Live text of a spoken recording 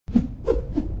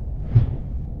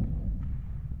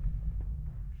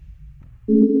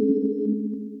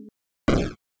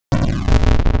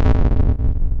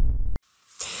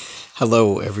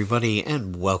Hello everybody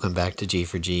and welcome back to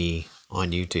G4G on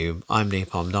YouTube. I'm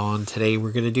Napalm Dawn. Today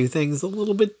we're going to do things a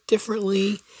little bit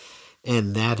differently,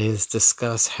 and that is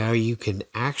discuss how you can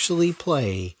actually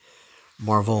play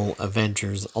Marvel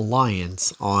Avengers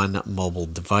Alliance on mobile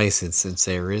devices, since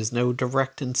there is no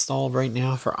direct install right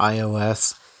now for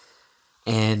iOS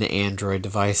and Android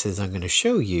devices. I'm going to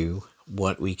show you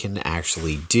what we can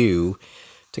actually do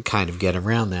to kind of get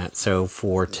around that. So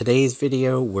for today's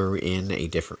video, we're in a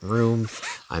different room.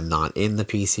 I'm not in the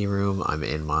PC room. I'm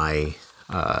in my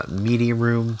media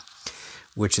room,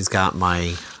 which has got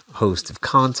my host of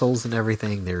consoles and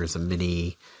everything. There's a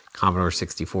mini Commodore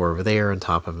 64 over there on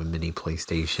top of a mini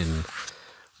PlayStation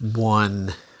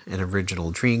 1, an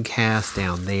original Dreamcast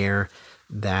down there.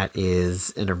 That is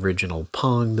an original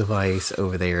Pong device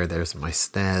over there. There's my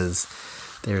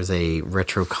SNES. There's a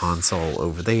retro console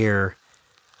over there.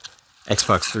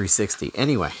 Xbox 360.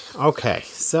 Anyway, okay,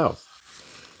 so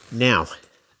now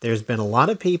there's been a lot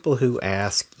of people who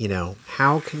ask,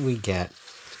 how can we get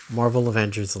Marvel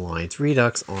Avengers Alliance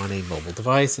Redux on a mobile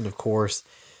device? And of course,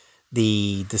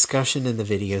 the discussion in the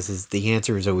videos is the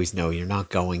answer is always no, you're not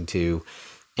going to.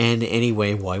 And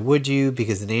anyway, why would you?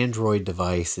 Because an Android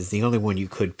device is the only one you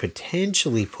could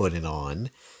potentially put it on.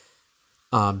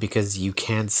 Because you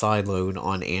can sideload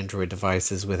on Android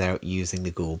devices without using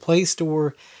the Google Play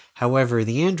Store. However,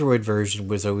 the Android version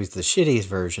was always the shittiest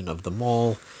version of them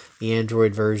all. The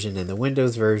Android version and the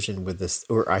Windows version were this,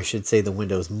 or I should say the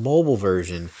Windows mobile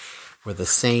version were the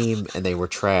same, and they were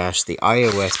trash. The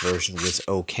iOS version was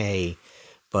okay,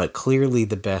 but clearly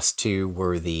the best two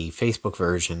were the Facebook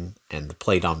version and the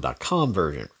Playdom.com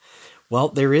version. Well,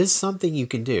 there is something you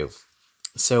can do.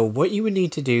 So what you would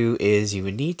need to do is you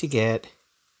would need to get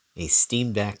a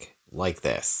Steamdeck like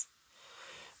this.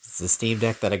 It's the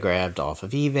Steamdeck that I grabbed off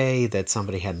of eBay that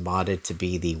somebody had modded to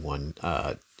be the one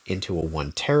into a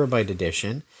 1 terabyte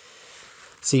edition.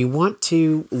 So you want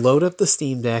to load up the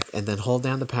Steamdeck and then hold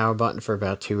down the power button for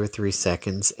about 2 or 3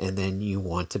 seconds, and then you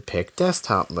want to pick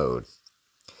desktop mode.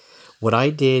 What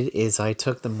I did is I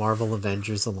took the Marvel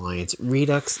Avengers Alliance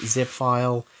Redux zip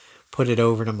file, put it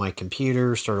over to my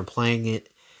computer, started playing it,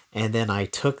 and then I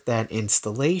took that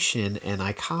installation and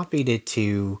I copied it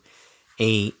to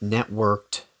a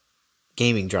networked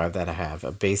gaming drive that I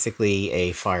have, basically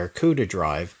a Fire CUDA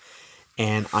drive,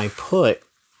 and I put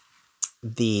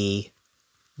the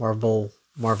Marvel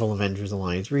Avengers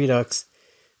Alliance Redux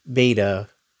beta.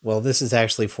 Well, this is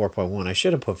actually 4.1. I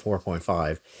should have put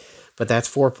 4.5, but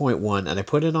that's 4.1, and I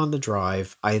put it on the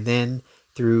drive. I then,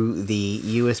 through the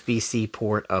USB-C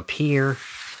port up here,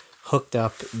 hooked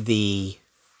up the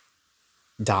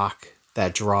dock,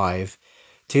 that drive,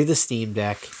 to the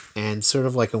Steamdeck, and sort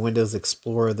of like a Windows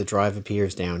Explorer, the drive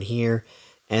appears down here,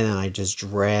 and then I just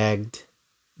dragged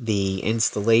the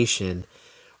installation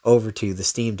over to the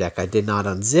Steamdeck. I did not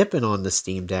unzip it on the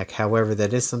Steamdeck, however,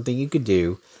 that is something you could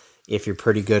do if you're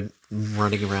pretty good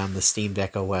running around the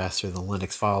Steamdeck OS or the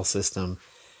Linux file system.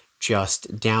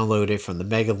 Just download it from the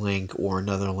Mega Link or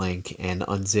another link and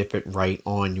unzip it right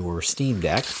on your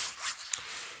Steamdeck.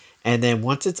 And then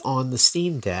once it's on the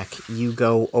Steamdeck, you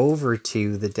go over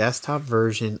to the desktop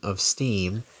version of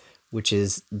Steam, which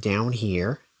is down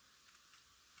here.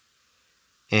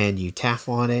 And you tap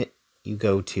on it. You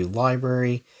go to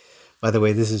Library. By the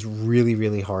way, this is really,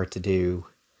 really hard to do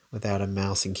without a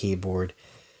mouse and keyboard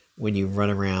when you run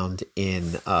around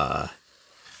in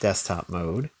desktop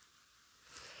mode.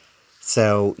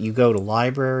 So you go to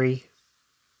Library.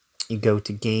 You go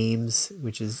to Games,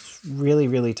 which is really,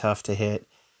 really tough to hit.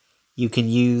 You can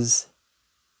use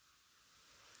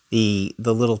the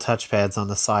little touchpads on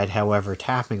the side, however,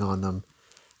 tapping on them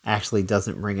actually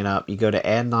doesn't bring it up. You go to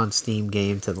Add Non-Steam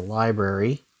Game to the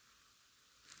library.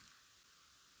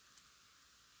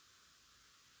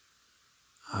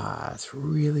 It's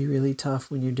really, really tough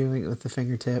when you're doing it with the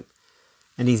fingertip.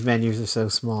 And these menus are so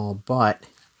small. But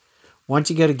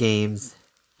once you go to Games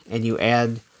and you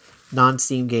add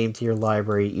Non-Steam Game to your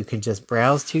library, you can just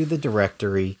browse to the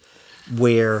directory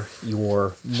where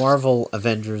your Marvel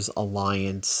Avengers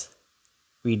Alliance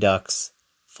Redux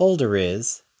folder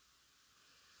is,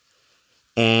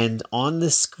 and on the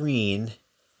screen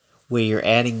where you're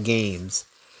adding games,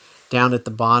 down at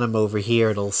the bottom over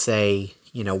here it'll say,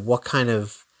 what kind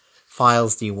of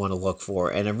files do you want to look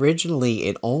for? And originally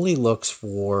it only looks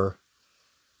for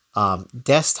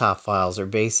desktop files, or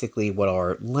basically what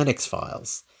are Linux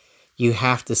files. You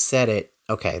have to set it.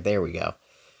 Okay, there we go.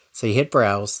 So you hit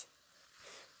browse.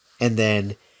 And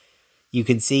then you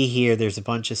can see here there's a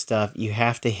bunch of stuff. You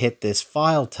have to hit this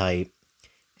file type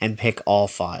and pick all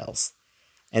files.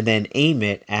 And then aim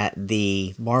it at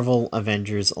the Marvel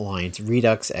Avengers Alliance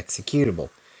Redux executable.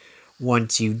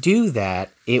 Once you do that,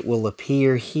 it will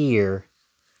appear here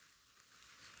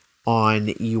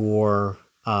on your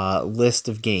list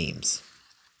of games.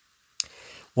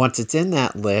 Once it's in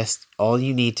that list, all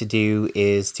you need to do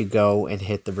is to go and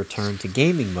hit the return to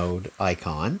gaming mode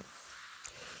icon.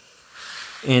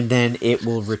 And then it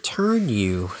will return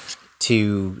you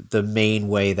to the main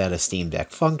way that a Steamdeck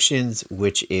functions,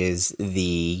 which is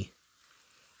the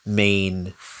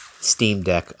main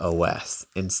Steamdeck OS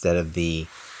instead of the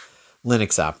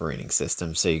Linux operating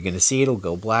system. So you're going to see it'll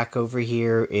go black over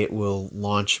here. It will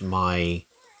launch my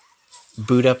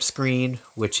boot up screen,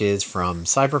 which is from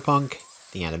Cyberpunk,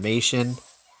 the animation.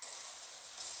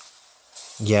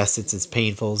 Yes, it's as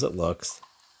painful as it looks.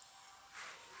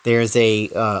 There's a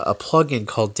plugin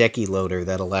called Decky Loader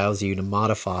that allows you to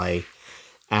modify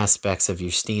aspects of your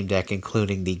Steam Deck,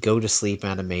 including the go to sleep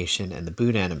animation and the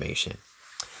boot animation.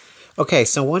 Okay,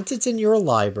 so once it's in your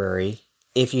library,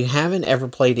 if you haven't ever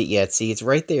played it yet, see, it's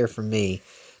right there for me.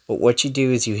 But what you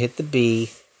do is you hit the B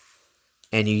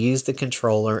and you use the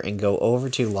controller and go over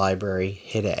to library,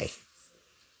 hit A.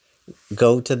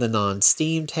 Go to the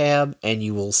non-Steam tab and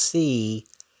you will see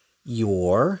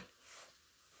your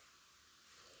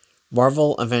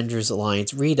Marvel Avengers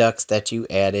Alliance Redux that you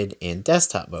added in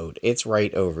desktop mode. It's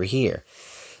right over here.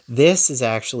 This is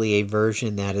actually a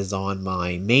version that is on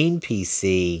my main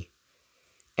PC,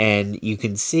 and you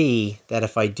can see that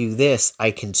if I do this,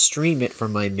 I can stream it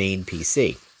from my main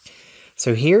PC.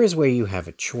 So here is where you have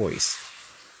a choice.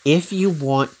 If you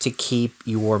want to keep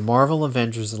your Marvel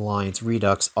Avengers Alliance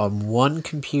Redux on one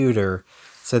computer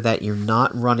so that you're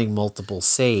not running multiple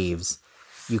saves,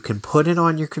 you can put it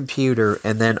on your computer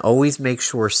and then always make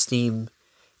sure Steam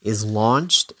is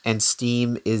launched and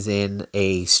Steam is in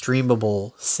a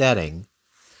streamable setting.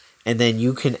 And then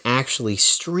you can actually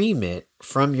stream it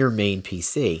from your main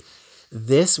PC.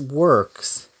 This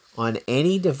works on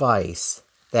any device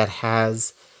that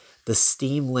has the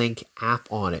Steam Link app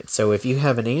on it. So if you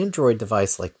have an Android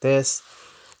device like this,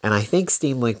 and I think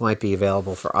Steam Link might be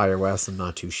available for iOS, I'm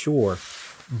not too sure.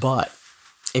 But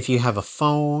if you have a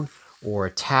phone or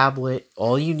a tablet,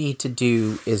 all you need to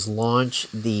do is launch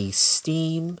the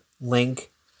Steam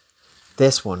Link,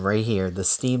 this one right here, the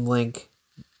Steam Link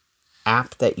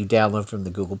app that you download from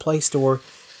the Google Play Store,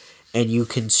 and you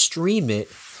can stream it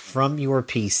from your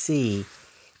PC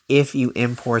if you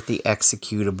import the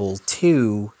executable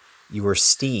to your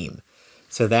Steam.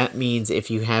 So that means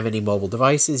if you have any mobile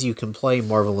devices, you can play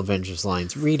Marvel Avengers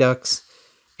Alliance Redux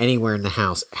anywhere in the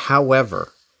house.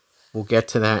 However, we'll get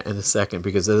to that in a second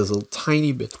because it is a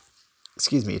tiny bit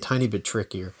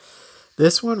trickier.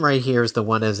 This one right here is the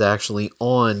one that's actually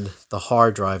on the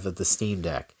hard drive of the Steam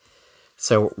Deck.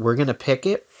 So we're going to pick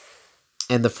it.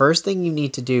 And the first thing you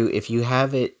need to do, if you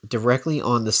have it directly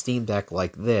on the Steam Deck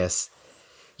like this,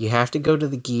 you have to go to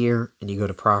the gear and you go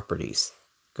to properties.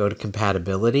 Go to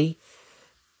compatibility.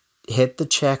 Hit the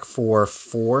check for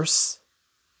force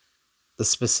the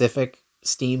specific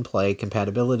Steam Play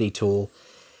compatibility tool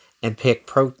and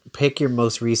pick your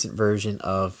most recent version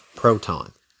of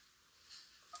Proton.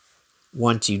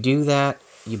 Once you do that,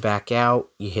 you back out,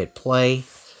 you hit play,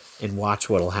 and watch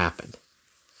what will happen.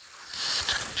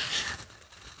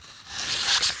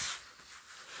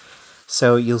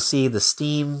 So you'll see the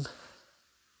Steam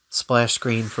splash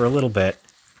screen for a little bit.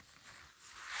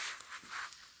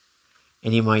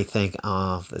 And you might think,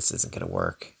 oh, this isn't going to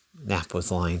work. Nap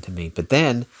was lying to me. But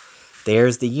then,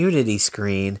 there's the Unity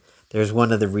screen. There's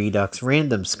one of the Redux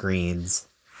random screens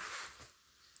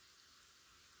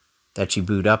that you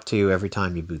boot up to every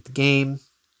time you boot the game.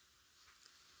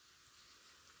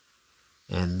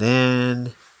 And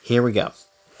then, here we go.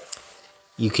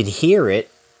 You can hear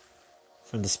it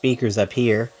from the speakers up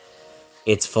here.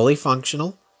 It's fully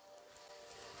functional.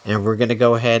 And we're going to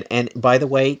go ahead and, by the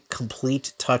way,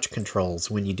 complete touch controls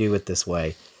when you do it this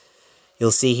way. You'll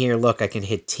see here, look, I can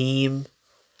hit team.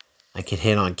 I can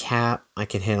hit on Cap. I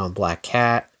can hit on Black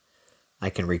Cat. I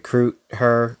can recruit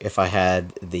her if I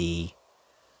had the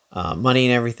money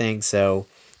and everything. So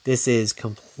this is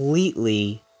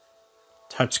completely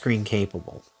touchscreen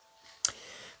capable.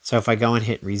 So if I go and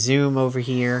hit resume over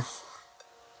here,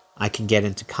 I can get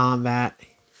into combat.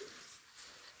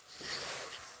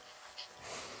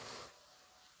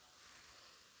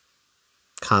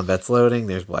 Combat's loading.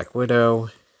 There's Black Widow.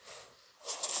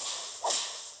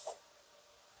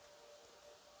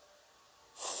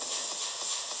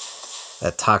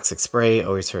 That toxic spray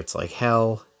always hurts like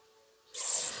hell.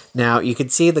 Now, you can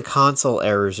see the console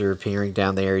errors are appearing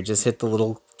down there. You just hit the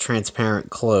little transparent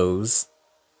close.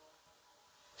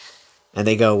 And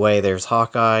they go away. There's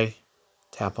Hawkeye.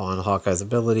 Tap on Hawkeye's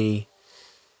ability.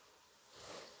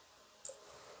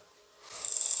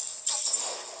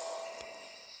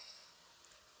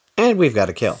 And we've got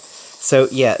a kill. So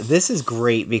yeah, this is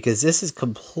great because this is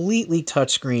completely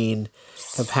touchscreen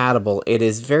compatible. It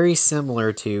is very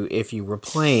similar to if you were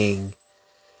playing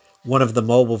one of the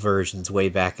mobile versions way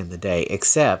back in the day,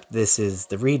 except this is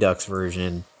the Redux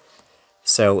version.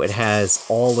 So it has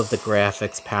all of the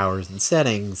graphics, powers, and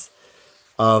settings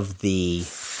of the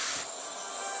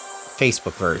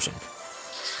Facebook version.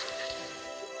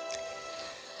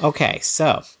 Okay,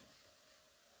 so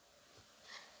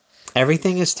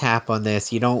everything is tap on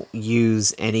this. You don't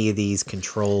use any of these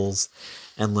controls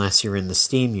unless you're in the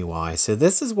Steam UI. So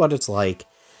this is what it's like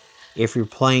if you're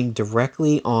playing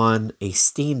directly on a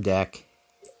Steamdeck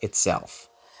itself.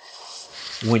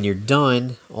 When you're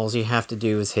done, all you have to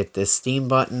do is hit this Steam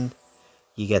button.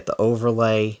 You get the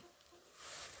overlay.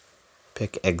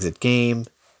 Pick exit game.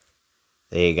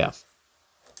 There you go.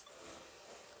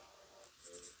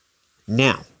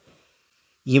 Now,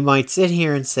 you might sit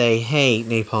here and say, hey,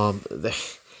 Napalm, the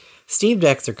Steam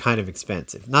Decks are kind of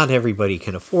expensive. Not everybody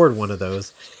can afford one of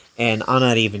those. And I'm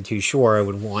not even too sure I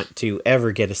would want to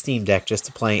ever get a Steam Deck just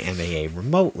to play MAA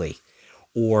remotely.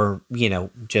 Or, you know,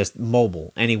 just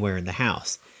mobile, anywhere in the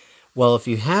house. Well, if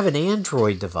you have an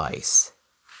Android device,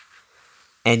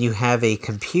 and you have a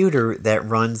computer that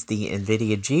runs the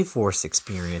NVIDIA Geforce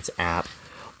Experience app,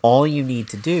 all you need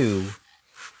to do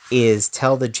is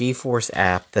tell the Geforce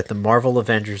app that the Marvel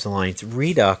Avengers Alliance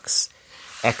Redux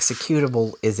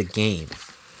executable is a game.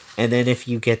 And then if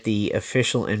you get the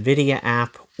official NVIDIA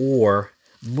app or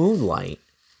Moonlight,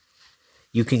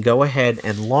 you can go ahead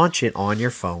and launch it on your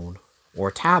phone or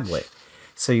tablet.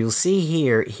 So you'll see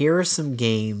here are some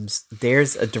games.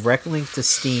 There's a direct link to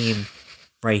Steam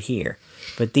right here.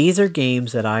 But these are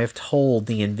games that I've told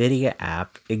the NVIDIA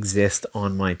app exist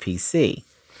on my PC.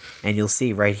 And you'll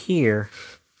see right here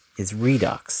is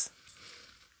Redux.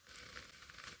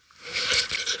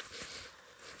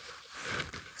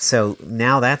 So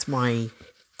now that's my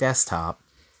desktop.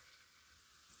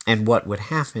 And what would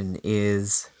happen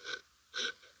is,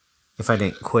 if I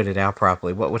didn't quit it out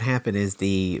properly, what would happen is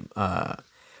the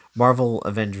Marvel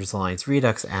Avengers Alliance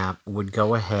Redux app would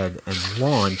go ahead and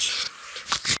launch.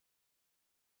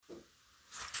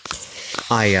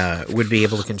 I would be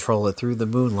able to control it through the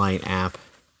Moonlight app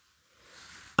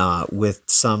with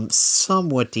some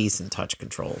somewhat decent touch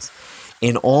controls.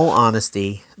 In all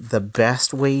honesty, the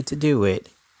best way to do it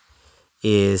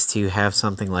is to have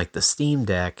something like the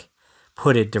Steamdeck,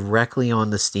 put it directly on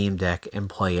the Steam Deck and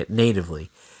play it natively.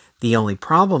 The only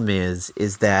problem is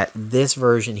that this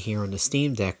version here on the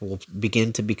Steam Deck will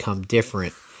begin to become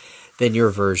different than your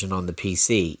version on the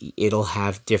PC. It'll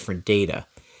have different data.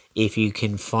 If you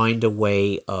can find a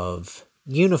way of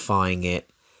unifying it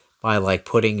by like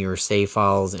putting your save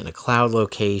files in a cloud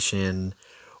location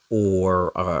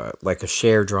or like a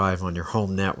share drive on your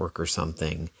home network or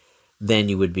something, then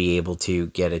you would be able to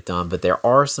get it done. But there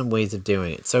are some ways of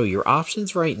doing it. So your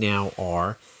options right now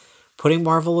are putting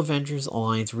Marvel Avengers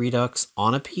Alliance Redux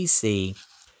on a PC,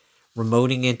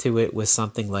 remoting into it with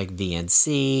something like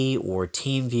VNC or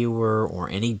Teamviewer or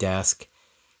Anydesk,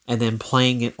 and then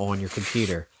playing it on your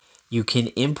computer. You can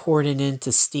import it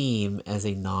into Steam as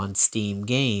a non-Steam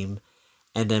game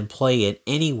and then play it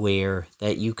anywhere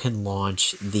that you can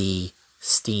launch the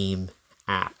Steam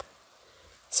app.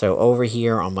 So over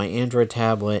here on my Android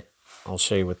tablet, I'll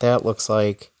show you what that looks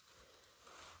like.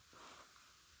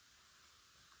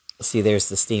 See, there's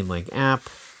the Steam Link app.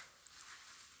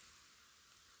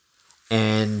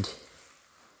 And if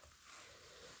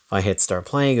I hit start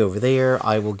playing over there,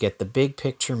 I will get the big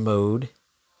picture mode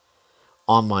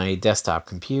on my desktop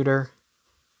computer.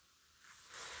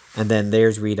 And then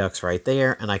there's Redux right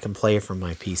there, and I can play it from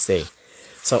my PC.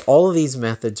 So all of these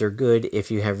methods are good if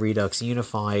you have Redux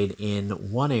unified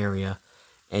in one area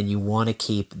and you want to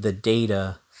keep the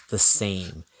data the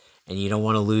same. And you don't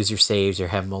want to lose your saves or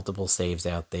have multiple saves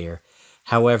out there.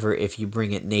 However, if you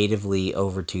bring it natively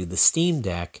over to the Steam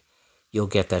Deck, you'll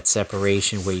get that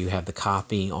separation where you have the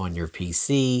copy on your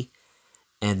PC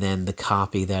and then the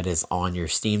copy that is on your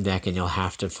Steam Deck, and you'll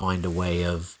have to find a way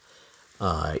of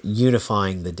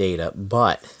unifying the data.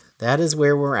 But that is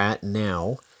where we're at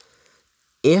now.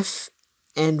 If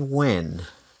and when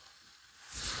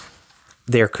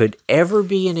there could ever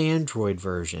be an Android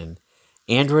version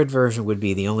would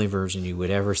be the only version you would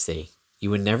ever see.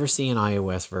 You would never see an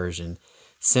iOS version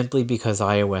simply because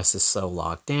iOS is so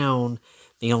locked down.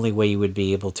 The only way you would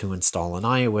be able to install an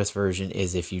iOS version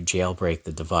is if you jailbreak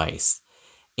the device.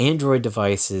 Android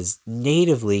devices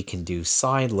natively can do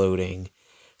side loading,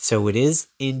 so it is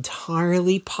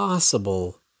entirely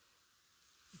possible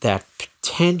that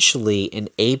potentially an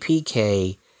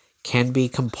APK can be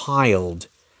compiled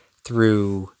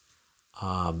through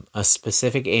a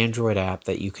specific Android app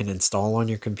that you can install on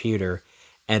your computer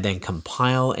and then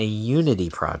compile a Unity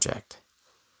project.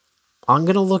 I'm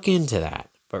going to look into that,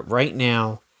 but right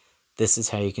now, this is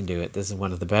how you can do it. This is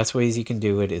one of the best ways you can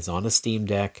do it is on a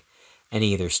Steamdeck and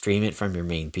either stream it from your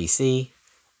main PC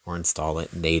or install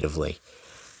it natively.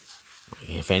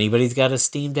 If anybody's got a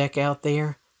Steamdeck out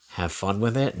there, have fun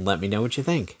with it and let me know what you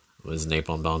think. It was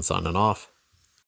Napalm Don signing off.